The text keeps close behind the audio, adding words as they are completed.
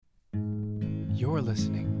You're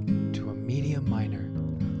listening to a Media Minor,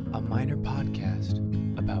 a minor podcast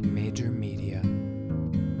about major media.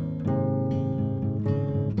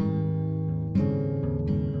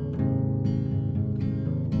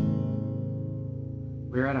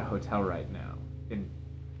 We're at a hotel right now in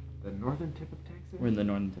the northern tip of Texas. We're in the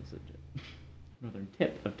northern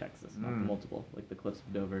tip of Texas, not the multiple, like the cliffs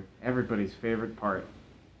of Dover. Everybody's favorite part.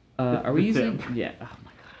 Are we using? Tip. Yeah. Oh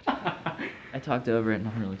my god. I talked over it, and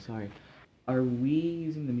I'm really sorry. Are we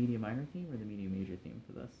using the media minor theme or the media major theme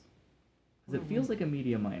for this? Because it feels like a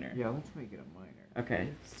media minor. Yeah, let's make it a minor. Okay,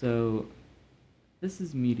 so this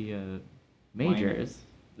is media majors.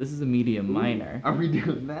 This is a media minor. Are we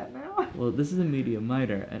doing that now? Well, this is a media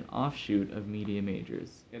minor, an offshoot of media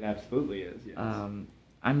majors. It absolutely is, yes.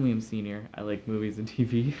 I'm Liam Sr. I like movies and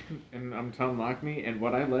TV. And I'm Tom Lockney, and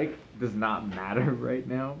what I like does not matter right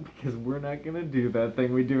now because we're not going to do that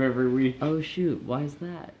thing we do every week. Oh, shoot. Why is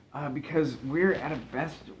that? Because we're at a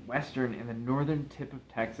Best Western in the northern tip of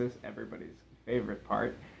Texas, everybody's favorite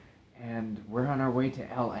part, and we're on our way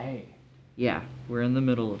to L.A. Yeah, we're in the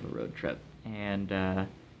middle of a road trip, and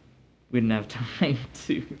we didn't have time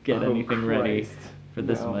to get anything ready for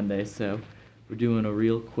this Monday, so we're doing a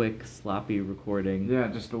real quick, sloppy recording. Yeah,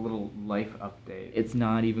 just a little life update. It's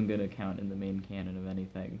not even going to count in the main canon of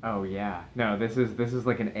anything. Oh, yeah. No, this is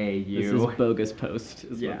like an AU. This is bogus post,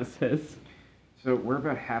 is what this is. So we're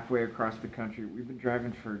about halfway across the country. We've been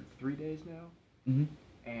driving for 3 days now. Mm-hmm.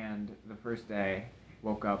 And the first day,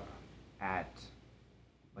 woke up at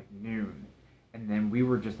like noon. And then we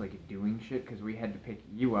were just like doing shit because we had to pick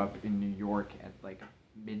you up in New York at like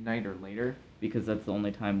midnight or later. Because that's the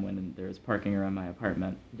only time when there's parking around my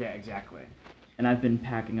apartment. Yeah, exactly. And I've been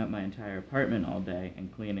packing up my entire apartment all day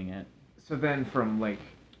and cleaning it. So then from like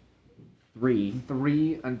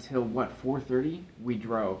 3 until what, 4:30 we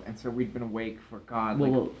drove, and so we'd been awake for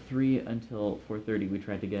Well, 3 until 4:30 we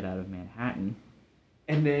tried to get out of Manhattan.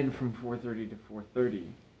 And then from 4:30 to 4:30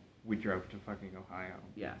 we drove to fucking Ohio.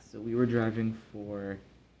 Yeah, so we were driving for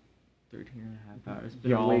 13 and a half hours.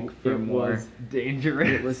 Been awake for more. It was dangerous.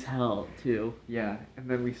 It was hell, too. Yeah, and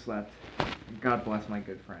then we slept. God bless my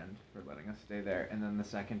good friend for letting us stay there. And then the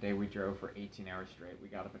second day we drove for 18 hours straight. We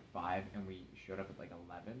got up at 5 and we showed up at like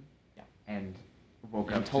 11. Yeah. And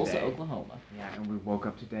woke in up Tulsa, today. Oklahoma. Yeah, and we woke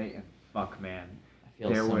up today and fuck, man. I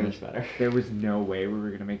feel so much better. There was no way we were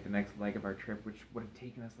going to make the next leg of our trip, which would have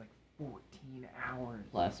taken us like 14 hours.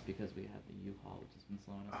 Plus, because we had the U-Haul, which has been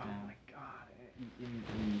slowing us down. Oh my god.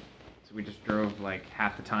 So we just drove like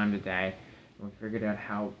half the time today, and we figured out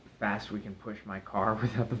how fast we can push my car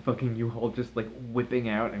without the fucking U-Haul just like whipping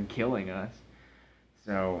out and killing us.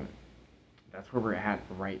 So that's where we're at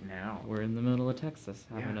right now. We're in the middle of Texas,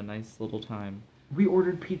 having a nice little time. We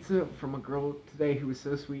ordered pizza from a girl today who was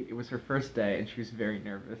so sweet. It was her first day, and she was very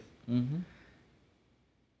nervous. Mm-hmm.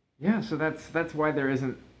 Yeah, so that's why there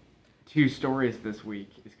isn't 2 stories this week,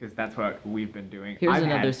 is because that's what we've been doing. Here's I've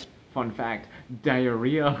another... had, fun fact,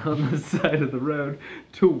 diarrhea on the side of the road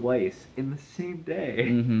twice in the same day.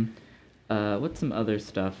 Mm-hmm. What's some other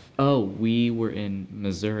stuff? Oh, we were in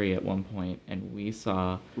Missouri at one point, and we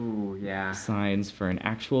saw signs for an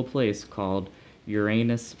actual place called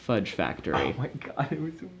Uranus Fudge Factory. Oh my god, it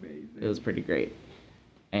was amazing. It was pretty great.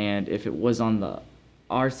 And if it was on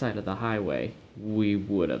our side of the highway, we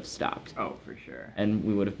would have stopped. Oh, for sure. And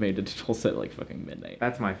we would have made it to Tulsa at like fucking midnight.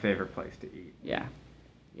 That's my favorite place to eat. Yeah.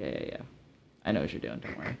 Yeah. I know what you're doing,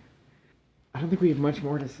 don't worry. I don't think we have much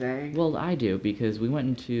more to say. Well, I do, because we went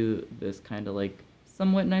into this kind of like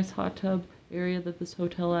somewhat nice hot tub area that this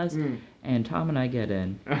hotel has, and Tom and I get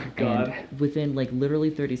in. Oh, God. And within like literally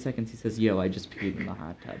 30 seconds, he says, "Yo, I just peed in the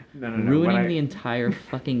hot tub." No. Ruining the entire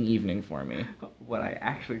fucking evening for me. What I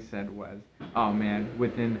actually said was, "Oh man,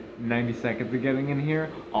 within 90 seconds of getting in here,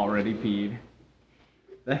 already peed."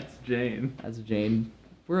 That's Jane. That's Jane.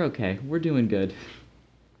 We're okay. We're doing good.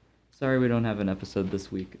 Sorry we don't have an episode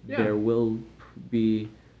this week. Yeah. There will be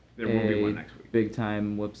one next week. Big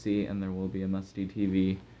Time Whoopsie, and there will be a Musty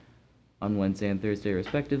TV on Wednesday and Thursday,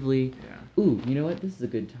 respectively. Yeah. Ooh, you know what? This is a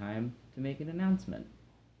good time to make an announcement.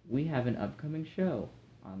 We have an upcoming show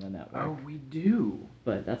on the network. Oh, we do.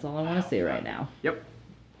 But that's all I want to say right now. Yep.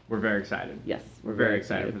 We're very excited. Yes, we're very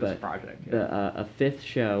excited for this project. Yeah. A 5th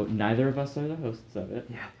show, neither of us are the hosts of it.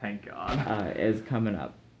 Yeah, thank God. Is coming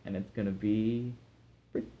up, and it's going to be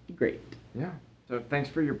pretty great. Yeah. So thanks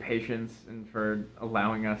for your patience and for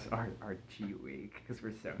allowing us our cheat week, because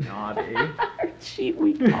we're so naughty. Cheat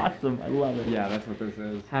week, awesome. I love it. Yeah, that's what this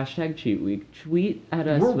is. Hashtag cheat week. Tweet at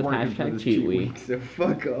us We're with working for hashtag this cheat week. So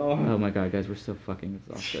fuck off. Oh my god, guys, we're so fucking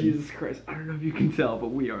exhausted. Jesus Christ, I don't know if you can tell, but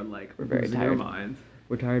we are like we're very losing tired. our minds.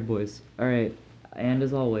 We're tired, boys. All right, and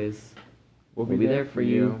as always, We'll be there for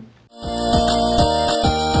you.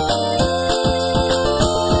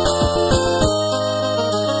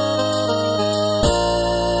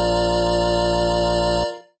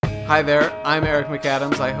 Hi there, I'm Eric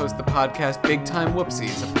McAdams. I host the podcast Big Time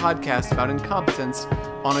Whoopsies, a podcast about incompetence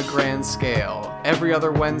on a grand scale. Every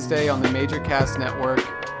other Wednesday on the Major Cast Network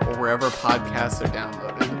or wherever podcasts are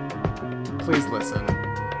downloaded. Please listen.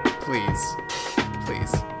 Please.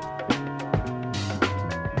 Please.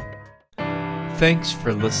 Thanks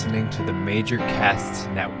for listening to the Major Casts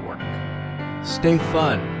Network. Stay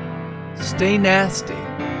fun, stay nasty,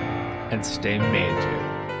 and stay major.